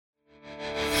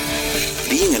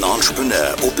Being an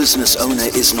entrepreneur or business owner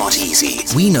is not easy.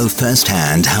 We know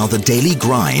firsthand how the daily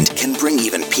grind can bring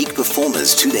even peak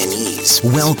performers to their knees.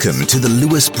 Welcome to the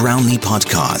Lewis Brownlee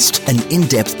Podcast, an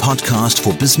in-depth podcast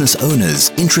for business owners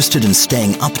interested in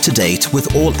staying up to date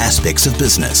with all aspects of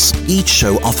business. Each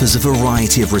show offers a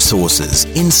variety of resources,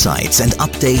 insights, and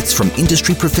updates from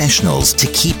industry professionals to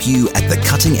keep you at the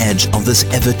cutting edge of this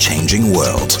ever-changing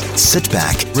world. Sit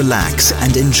back, relax,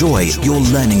 and enjoy your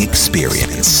learning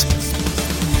experience.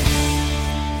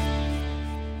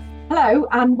 Hello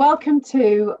and welcome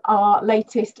to our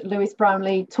latest Lewis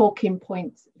Brownlee Talking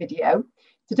Points video.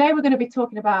 Today we're going to be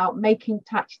talking about making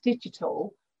tax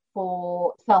digital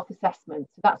for self-assessment.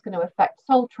 So that's going to affect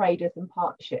sole traders and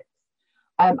partnerships.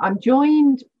 I'm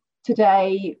joined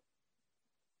today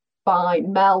by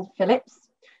Mel Phillips.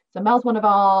 So Mel's one of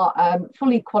our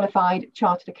fully qualified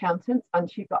chartered accountants,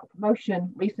 and she got a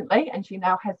promotion recently and she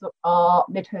now heads up our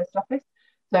Midhurst office.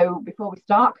 So before we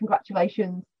start,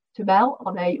 congratulations to Mel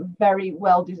on a very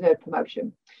well-deserved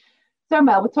promotion. So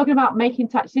Mel, we're talking about making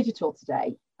tax digital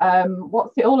today.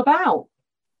 What's it all about?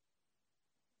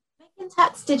 Making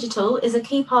tax digital is a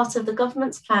key part of the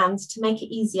government's plans to make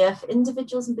it easier for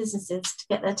individuals and businesses to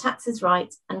get their taxes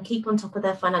right and keep on top of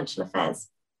their financial affairs.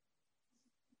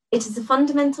 It is a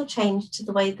fundamental change to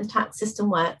the way the tax system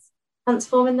works,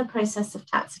 transforming the process of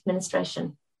tax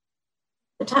administration.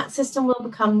 The tax system will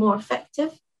become more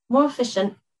effective, more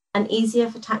efficient, and easier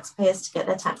for taxpayers to get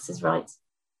their taxes right.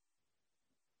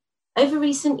 Over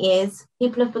recent years,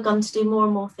 people have begun to do more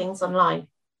and more things online,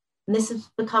 and this has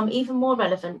become even more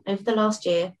relevant over the last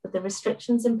year with the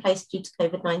restrictions in place due to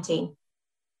COVID-19.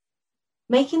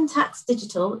 Making tax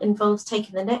digital involves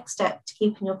taking the next step to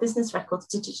keeping your business records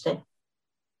digitally.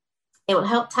 It will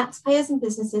help taxpayers and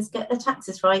businesses get their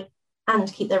taxes right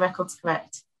and keep their records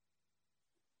correct.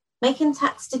 Making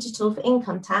tax digital for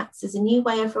income tax is a new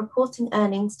way of reporting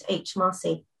earnings to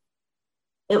HMRC.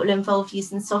 It will involve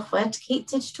using software to keep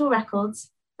digital records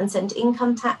and send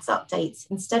income tax updates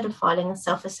instead of filing a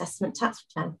self-assessment tax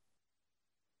return.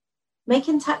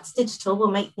 Making tax digital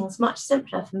will make things much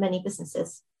simpler for many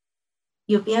businesses.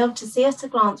 You'll be able to see at a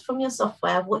glance from your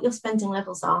software what your spending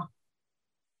levels are.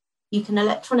 You can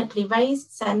electronically raise,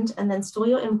 send, and then store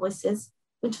your invoices,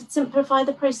 which would simplify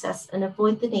the process and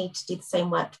avoid the need to do the same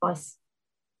work twice.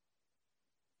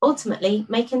 Ultimately,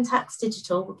 making tax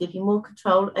digital will give you more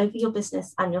control over your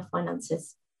business and your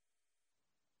finances.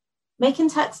 Making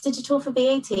tax digital for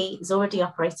VAT is already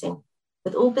operating,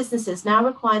 with all businesses now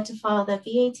required to file their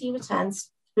VAT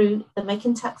returns through the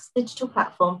Making Tax Digital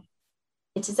platform.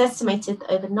 It is estimated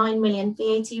that over 9 million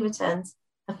VAT returns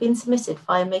have been submitted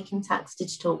via Making Tax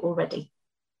Digital already.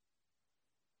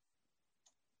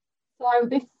 So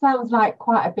this sounds like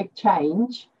quite a big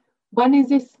change. When is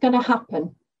this going to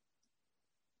happen?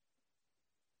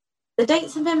 The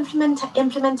dates of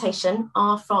implementation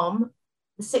are from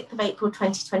the 6th of April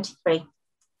 2023.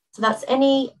 So that's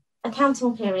any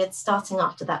accounting period starting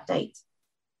after that date.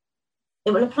 It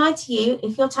will apply to you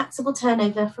if your taxable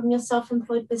turnover from your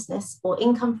self-employed business or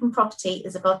income from property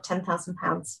is above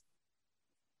 £10,000.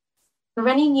 For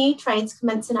any new trades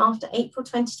commencing after April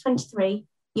 2023,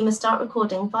 you must start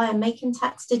recording via Making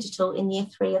Tax Digital in year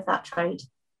 3 of that trade.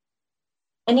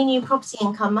 Any new property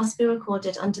income must be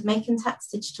recorded under Making Tax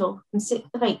Digital from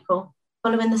 6th of April,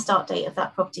 following the start date of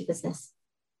that property business.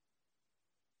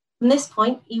 From this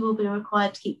point, you will be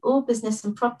required to keep all business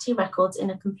and property records in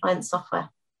a compliant software.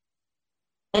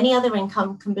 Any other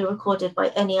income can be recorded by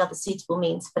any other suitable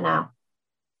means for now.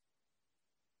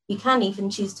 You can even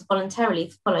choose to voluntarily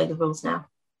follow the rules now.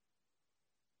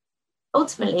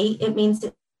 Ultimately, it means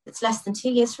that it's less than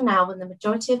 2 years from now when the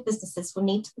majority of businesses will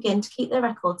need to begin to keep their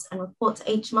records and report to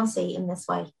HMRC in this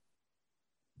way.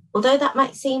 Although that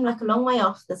might seem like a long way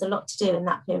off, there's a lot to do in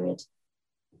that period.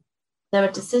 There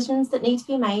are decisions that need to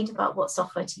be made about what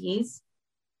software to use.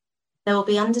 There will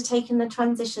be undertaking the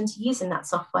transition to using that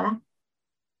software,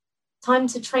 time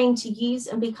to train to use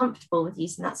and be comfortable with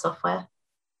using that software,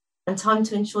 and time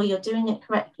to ensure you're doing it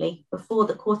correctly before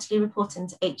the quarterly reporting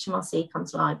to HMRC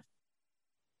comes live.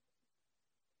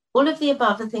 All of the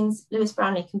above are things Lewis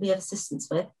Brownlee can be of assistance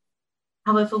with.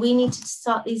 However, we need to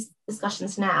start these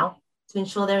discussions now to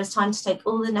ensure there is time to take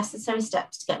all the necessary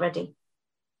steps to get ready.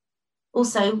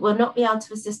 Also, we'll not be able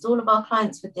to assist all of our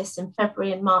clients with this in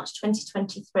February and March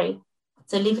 2023,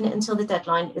 so leaving it until the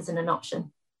deadline isn't an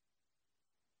option.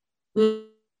 We'll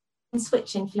be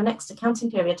switching for your next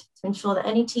accounting period to ensure that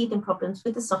any teething problems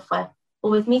with the software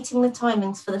or with meeting the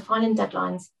timings for the filing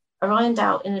deadlines are ironed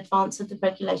out in advance of the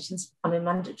regulations becoming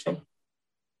mandatory.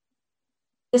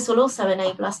 This will also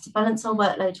enable us to balance our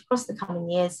workload across the coming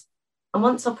years, and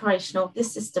once operational,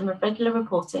 this system of regular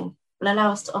reporting will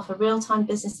allow us to offer real-time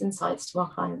business insights to our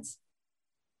clients.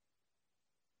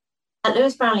 At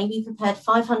Lewis Brownlee, we prepared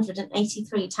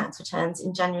 583 tax returns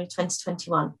in January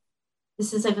 2021.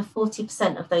 This is over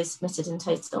 40% of those submitted in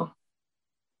total.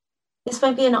 This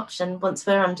won't be an option once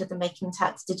we're under the Making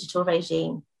Tax Digital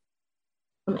regime.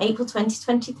 From April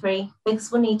 2023,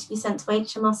 figures will need to be sent to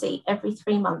HMRC every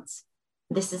 3 months.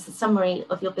 This is the summary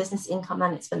of your business income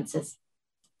and expenses.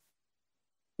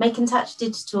 Making Tax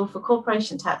Digital for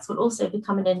corporation tax will also be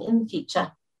coming in the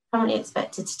future, currently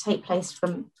expected to take place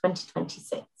from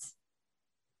 2026.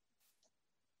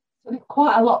 So there's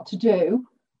quite a lot to do,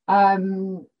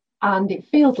 and it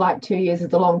feels like 2 years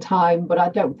is a long time, but I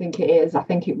don't think it is. I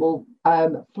think it will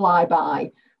fly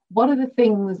by. What are the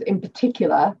things in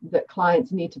particular that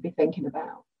clients need to be thinking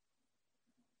about?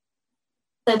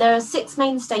 So there are 6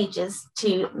 main stages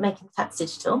to Making Tax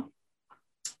Digital.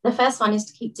 The first one is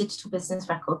to keep digital business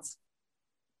records.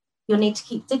 You'll need to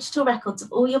keep digital records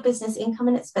of all your business income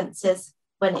and expenses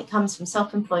when it comes from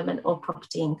self-employment or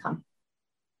property income.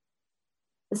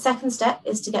 The second step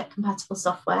is to get compatible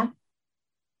software.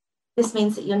 This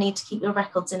means that you'll need to keep your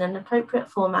records in an appropriate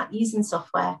format using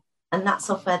software, and that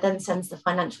software then sends the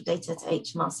financial data to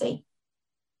HMRC.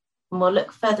 And we'll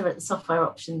look further at the software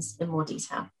options in more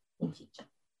detail in future.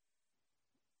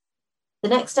 The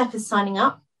next step is signing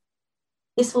up.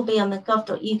 This will be on the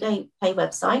gov.uk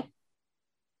website.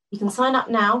 You can sign up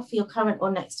now for your current or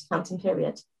next accounting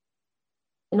period.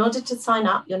 In order to sign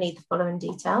up, you'll need the following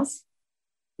details: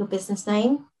 your business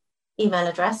name, email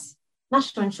address,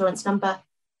 national insurance number,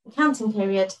 accounting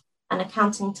period, and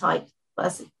accounting type,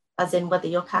 as in whether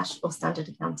you're cash or standard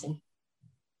accounting.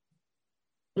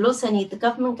 You'll also need the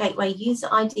Government Gateway user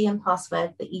ID and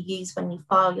password that you use when you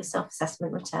file your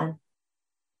self-assessment return.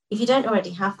 If you don't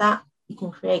already have that, you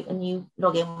can create a new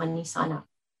login when you sign up.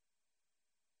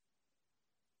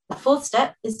 The fourth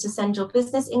step is to send your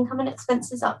business income and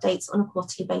expenses updates on a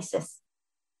quarterly basis.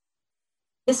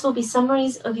 This will be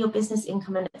summaries of your business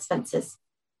income and expenses.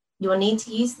 You will need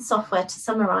to use the software to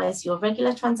summarise your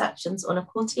regular transactions on a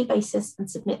quarterly basis and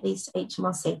submit these to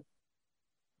HMRC.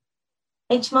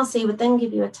 HMRC would then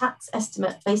give you a tax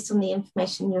estimate based on the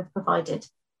information you have provided.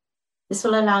 This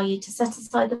will allow you to set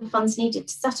aside the funds needed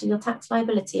to settle your tax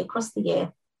liability across the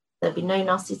year. There'll be no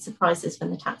nasty surprises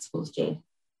when the tax falls due.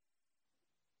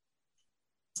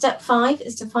 Step 5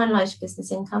 is to finalise your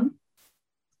business income.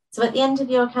 So at the end of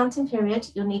your accounting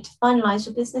period, you'll need to finalise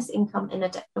your business income in a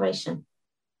declaration.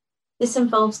 This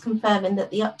involves confirming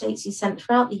that the updates you sent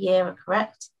throughout the year are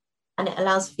correct, and it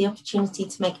allows for the opportunity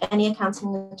to make any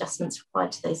accounting adjustments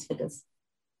required to those figures.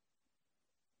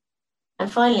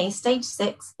 And finally, stage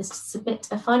 6 is to submit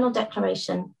a final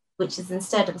declaration, which is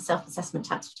instead of a self-assessment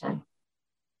tax return.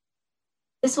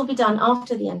 This will be done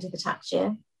after the end of the tax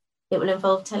year. It will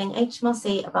involve telling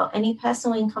HMRC about any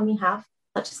personal income you have,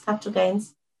 such as capital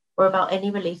gains, or about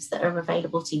any reliefs that are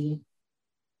available to you.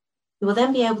 You will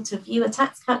then be able to view a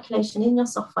tax calculation in your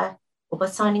software or by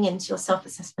signing into your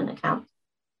self-assessment account.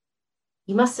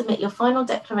 You must submit your final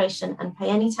declaration and pay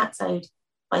any tax owed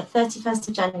by 31st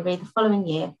of January the following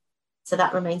year, so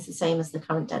that remains the same as the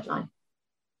current deadline.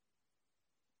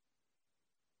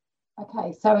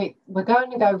 Okay, so we're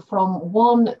going to go from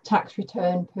 1 tax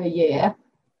return per year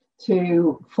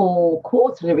to 4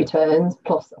 quarterly returns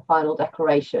plus a final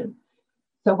declaration.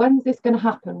 So when's this going to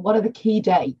happen? What are the key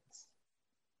dates?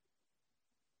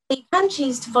 You can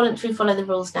choose to voluntarily follow the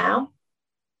rules now,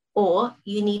 or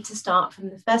you need to start from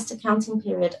the first accounting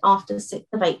period after the 6th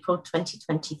of April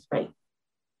 2023.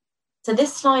 So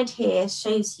this slide here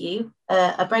shows you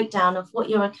a breakdown of what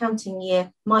your accounting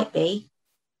year might be,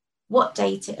 what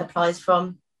date it applies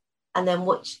from, and then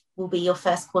which will be your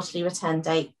first quarterly return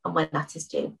date and when that is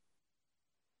due.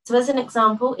 So as an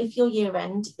example, if your year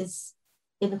end is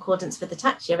in accordance with the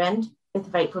tax year end, 5th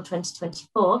of April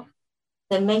 2024,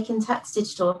 then Making Tax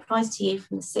Digital applies to you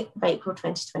from the 6th of April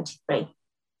 2023.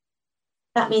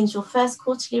 That means your first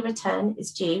quarterly return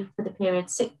is due for the period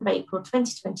 6th of April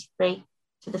 2023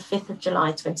 to the 5th of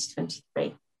July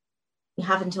 2023. You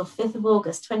have until 5th of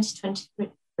August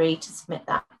 2023 to submit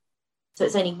that. So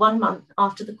it's only 1 month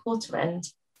after the quarter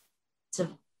end to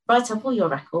write up all your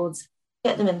records,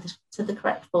 get them into the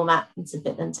correct format and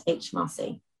submit them to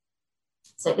HMRC.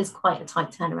 So it is quite a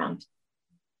tight turnaround.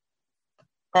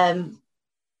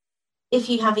 If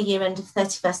you have a year end of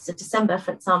 31st of December,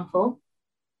 for example,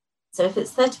 so if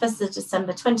it's 31st of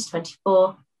December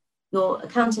 2024, your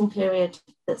accounting period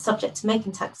that's subject to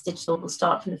Making Tax Digital will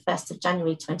start from the 1st of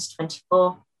January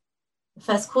 2024. The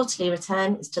first quarterly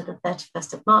return is to the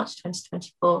 31st of March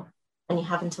 2024, and you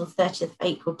have until 30th of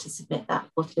April to submit that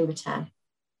quarterly return.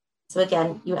 So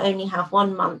again, you only have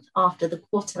 1 month after the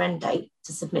quarter end date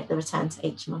to submit the return to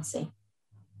HMRC.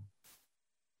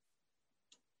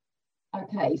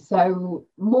 Okay, so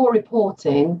more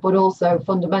reporting, but also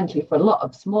fundamentally for a lot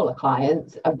of smaller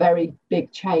clients, a very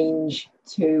big change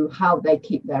to how they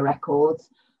keep their records,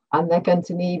 and they're going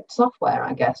to need software,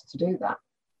 I guess, to do that.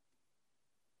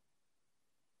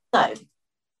 So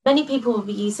many people will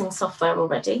be using software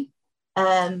already,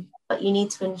 but you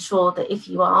need to ensure that if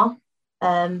you are,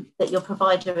 that your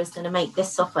provider is going to make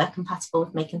this software compatible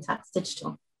with Making Tax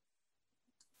Digital.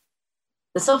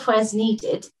 The software is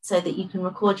needed so that you can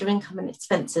record your income and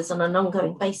expenses on an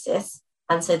ongoing basis,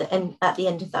 and so that at the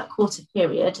end of that quarter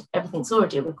period, everything's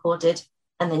already recorded,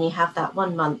 and then you have that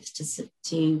 1 month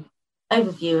to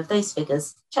overview of those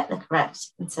figures, check they're correct,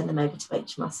 and send them over to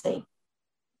HMRC.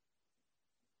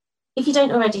 If you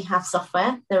don't already have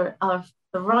software, there are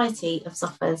a variety of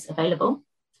softwares available.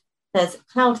 There's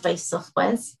cloud-based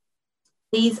softwares.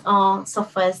 These are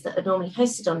softwares that are normally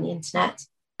hosted on the internet,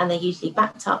 and they're usually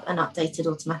backed up and updated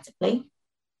automatically.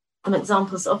 Some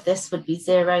examples of this would be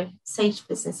Xero, Sage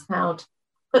Business Cloud,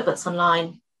 QuickBooks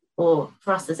Online, or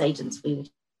for us as agents, we would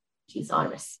use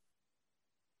Iris.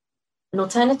 An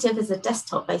alternative is a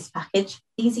desktop-based package.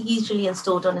 These are usually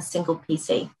installed on a single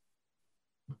PC.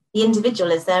 The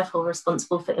individual is therefore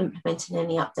responsible for implementing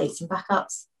any updates and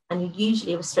backups, and you're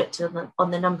usually restricted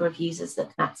on the number of users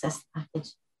that can access the package.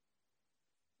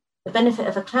 The benefit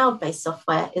of a cloud-based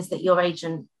software is that your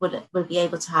agent will be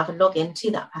able to have a login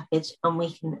to that package, and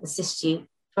we can assist you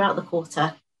throughout the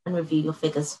quarter and review your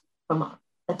figures from a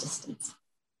distance.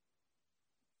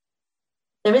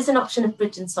 There is an option of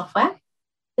bridging software.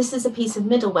 This is a piece of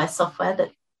middleware software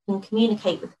that can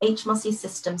communicate with HMRC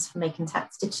systems for Making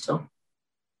Tax Digital.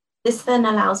 This then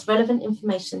allows relevant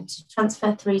information to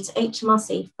transfer through to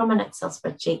HMRC from an Excel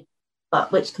spreadsheet,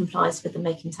 but which complies with the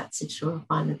Making Tax Digital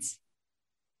requirements.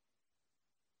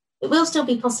 It will still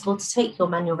be possible to take your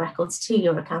manual records to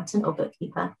your accountant or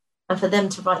bookkeeper, and for them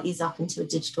to write these up into a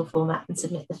digital format and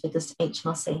submit the figures to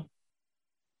HMRC.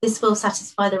 This will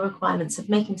satisfy the requirements of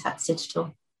Making Tax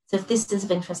Digital. So if this is of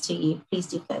interest to you, please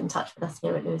do get in touch with us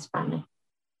here at Lewis Brownlee.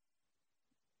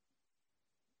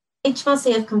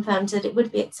 HMRC have confirmed that it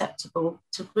would be acceptable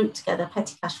to group together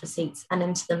petty cash receipts and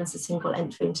enter them as a single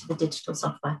entry into the digital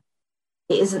software.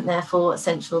 It isn't therefore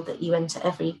essential that you enter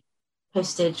every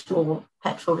postage or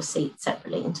petrol receipt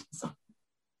separately into the software.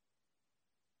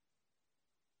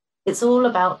 It's all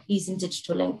about using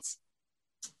digital links.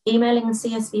 Emailing a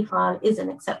CSV file is an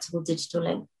acceptable digital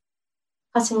link.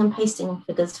 Cutting and pasting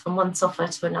figures from one software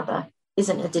to another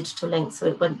isn't a digital link, so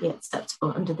it won't be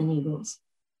acceptable under the new rules.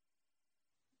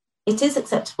 It is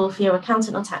acceptable for your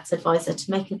accountant or tax advisor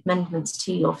to make amendments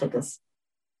to your figures.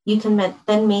 You can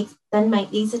then make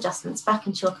these adjustments back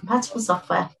into your compatible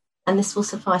software, and this will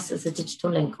suffice as a digital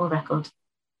link or record.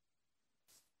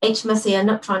 HMRC are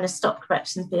not trying to stop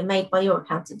corrections being made by your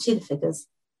accountant to the figures.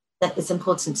 That it's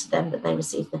important to them that they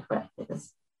receive the correct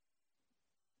figures.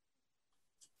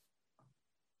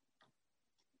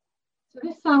 So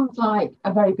this sounds like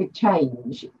a very big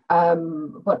change,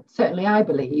 but certainly I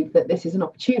believe that this is an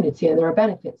opportunity and there are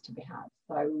benefits to be had.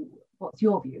 So what's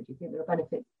your view? Do you think there are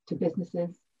benefits to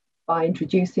businesses by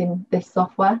introducing this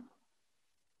software?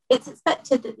 It's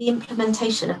expected that the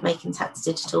implementation of Making Tax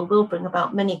Digital will bring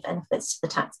about many benefits to the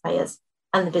taxpayers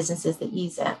and the businesses that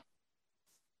use it.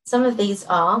 Some of these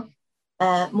are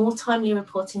more timely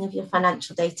reporting of your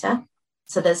financial data,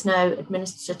 so there's no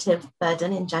administrative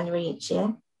burden in January each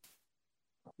year.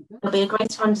 There'll be a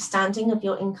greater understanding of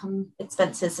your income,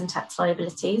 expenses and tax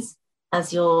liabilities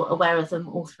as you're aware of them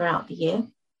all throughout the year.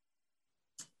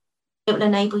 It will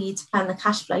enable you to plan the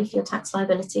cash flow for your tax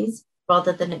liabilities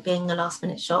rather than it being a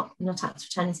last-minute shock when your tax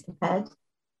return is prepared.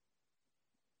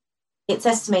 It's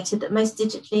estimated that most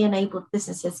digitally enabled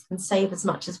businesses can save as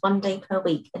much as 1 day per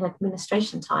week in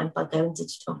administration time by going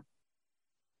digital.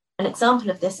 An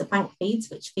example of this are bank feeds,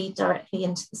 which feed directly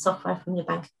into the software from your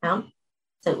bank account,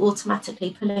 so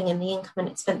automatically pulling in the income and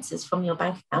expenses from your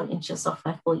bank account into your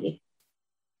software for you.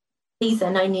 These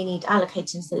then only need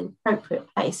allocating to the appropriate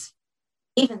place.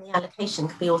 Even the allocation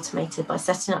can be automated by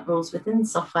setting up rules within the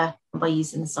software and by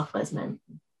using the software's menu.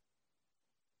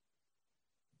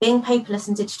 Being paperless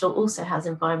and digital also has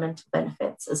environmental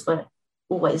benefits, as we're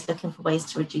always looking for ways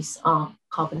to reduce our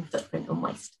carbon footprint and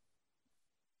waste.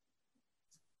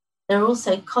 There are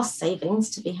also cost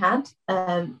savings to be had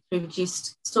through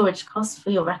reduced storage costs for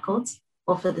your records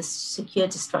or for the secure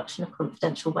destruction of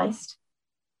confidential waste.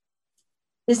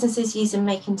 Businesses using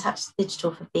Making Tax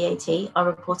Digital for VAT are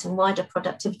reporting wider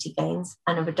productivity gains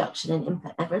and a reduction in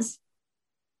input errors.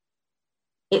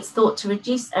 It's thought to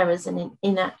reduce errors and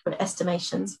inaccurate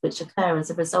estimations which occur as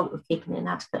a result of keeping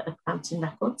inadequate accounting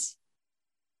records.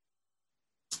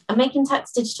 And making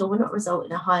tax digital will not result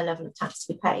in a higher level of tax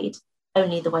to be paid,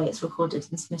 only the way it's recorded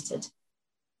and submitted.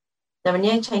 There are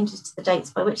no changes to the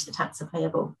dates by which the tax are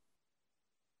payable.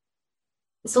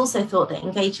 It's also thought that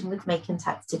engaging with making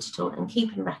tax digital and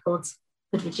keeping records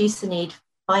could reduce the need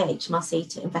by HMRC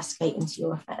to investigate into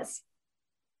your affairs.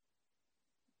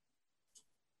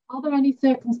 Are there any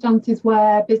circumstances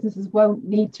where businesses won't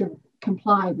need to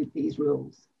comply with these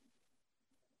rules?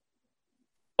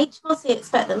 HMRC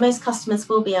expect that most customers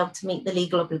will be able to meet the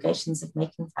legal obligations of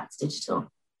making tax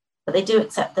digital, but they do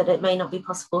accept that it may not be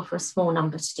possible for a small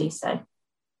number to do so.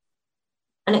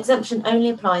 An exemption only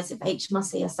applies if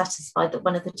HMRC are satisfied that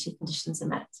one of the two conditions are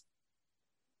met.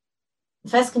 The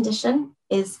first condition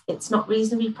is it's not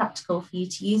reasonably practical for you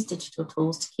to use digital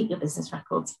tools to keep your business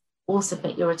records or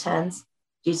submit your returns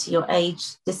due to your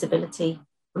age, disability,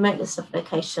 remoteness of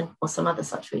location, or some other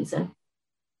such reason.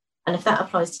 And if that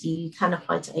applies to you, you can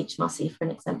apply to HMRC for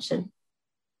an exemption.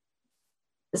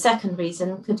 The second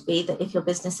reason could be that if your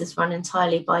business is run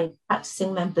entirely by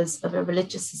practicing members of a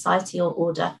religious society or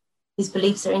order whose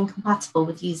beliefs are incompatible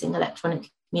with using electronic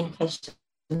communications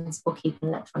or keeping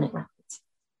electronic records.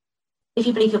 If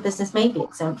you believe your business may be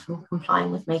exempt from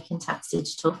complying with making tax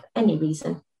digital for any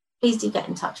reason, please do get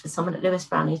in touch with someone at Lewis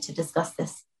Brownlee to discuss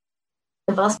this.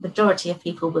 The vast majority of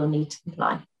people will need to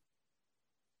comply.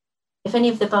 If any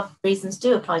of the above reasons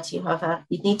do apply to you, however,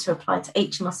 you'd need to apply to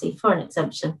HMRC for an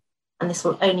exemption, and this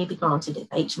will only be granted if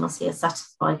HMRC is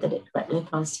satisfied that it correctly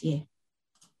applies to you.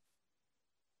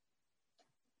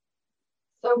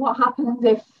 So what happens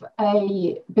if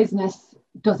a business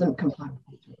doesn't comply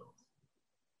with these rules?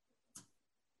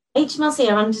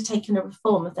 HMRC are undertaking a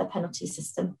reform of their penalty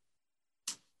system.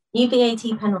 New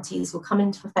VAT penalties will come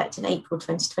into effect in April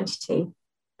 2022,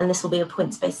 and this will be a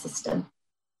points-based system.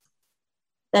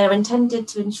 They are intended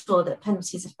to ensure that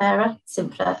penalties are fairer,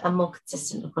 simpler, and more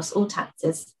consistent across all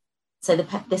taxes. So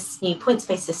this new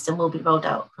points-based system will be rolled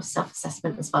out across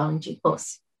self-assessment as well in due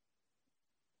course.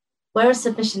 Where a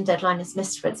submission deadline is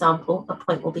missed, for example, a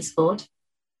point will be scored.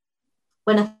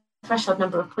 When a threshold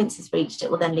number of points is reached, it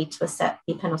will then lead to a set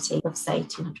fee penalty of, say,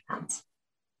 £200.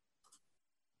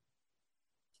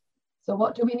 So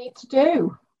what do we need to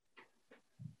do?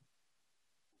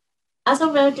 As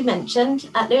already mentioned,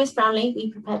 at Lewis Brownlee,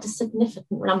 we prepared a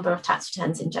significant number of tax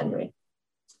returns in January.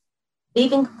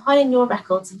 Leaving compiling your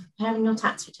records and preparing your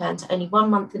tax return to only 1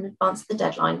 month in advance of the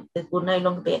deadline will no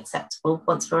longer be acceptable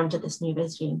once we're under this new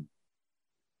regime.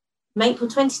 From April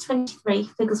 2023,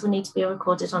 figures will need to be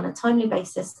recorded on a timely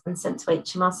basis and sent to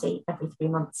HMRC every 3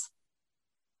 months.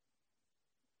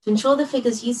 To ensure the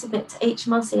figures you submit to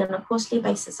HMRC on a quarterly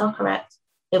basis are correct,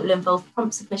 it will involve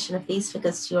prompt submission of these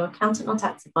figures to your accountant or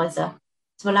tax advisor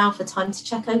to allow for time to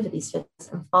check over these figures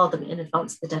and file them in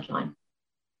advance of the deadline.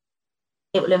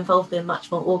 It will involve being much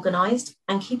more organised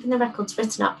and keeping the records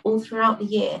written up all throughout the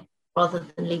year rather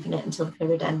than leaving it until the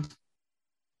period end.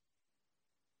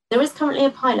 There is currently a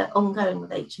pilot ongoing with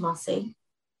HMRC.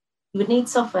 You would need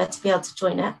software to be able to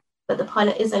join it, but the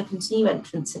pilot is open to new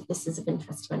entrants if this is of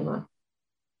interest to anyone.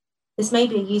 This may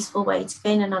be a useful way to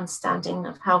gain an understanding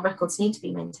of how records need to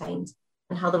be maintained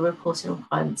and how the reporting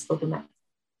requirements will be met.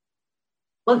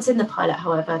 Once in the pilot,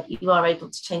 however, you are able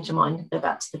to change your mind and go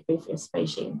back to the previous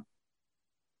regime.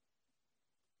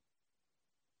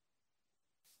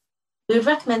 We would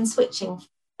recommend switching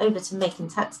over to making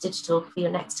tax digital for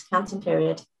your next accounting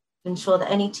period to ensure that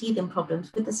any teething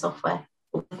problems with the software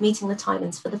or with meeting the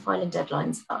timings for the filing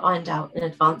deadlines are ironed out in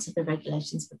advance of the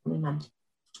regulations becoming mandatory.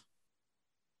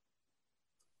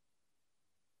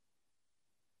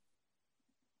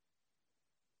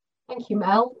 Thank you,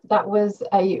 Mel. That was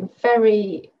a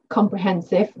very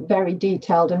comprehensive, very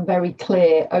detailed and very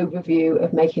clear overview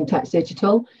of making tax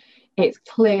digital. It's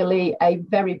clearly a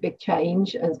very big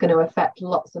change and it's going to affect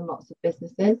lots and lots of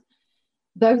businesses.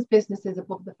 Those businesses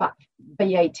above the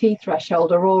VAT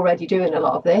threshold are already doing a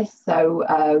lot of this, so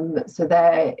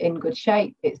they're in good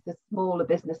shape. It's the smaller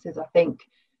businesses, I think,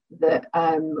 that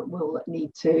will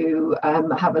need to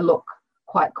have a look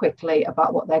quite quickly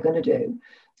about what they're going to do.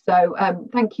 So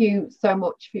thank you so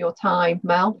much for your time,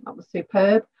 Mel. That was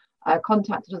superb.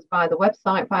 Contact us via the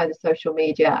website, via the social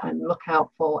media, and look out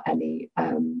for any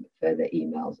further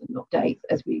emails and updates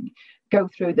as we go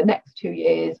through the next 2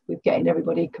 years with getting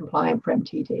everybody compliant for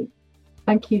MTD.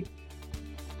 Thank you.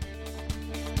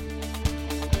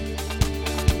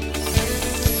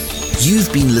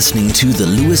 You've been listening to the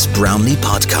Lewis Brownlee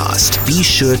podcast. Be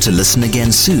sure to listen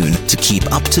again soon to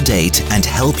keep up to date and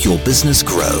help your business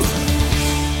grow.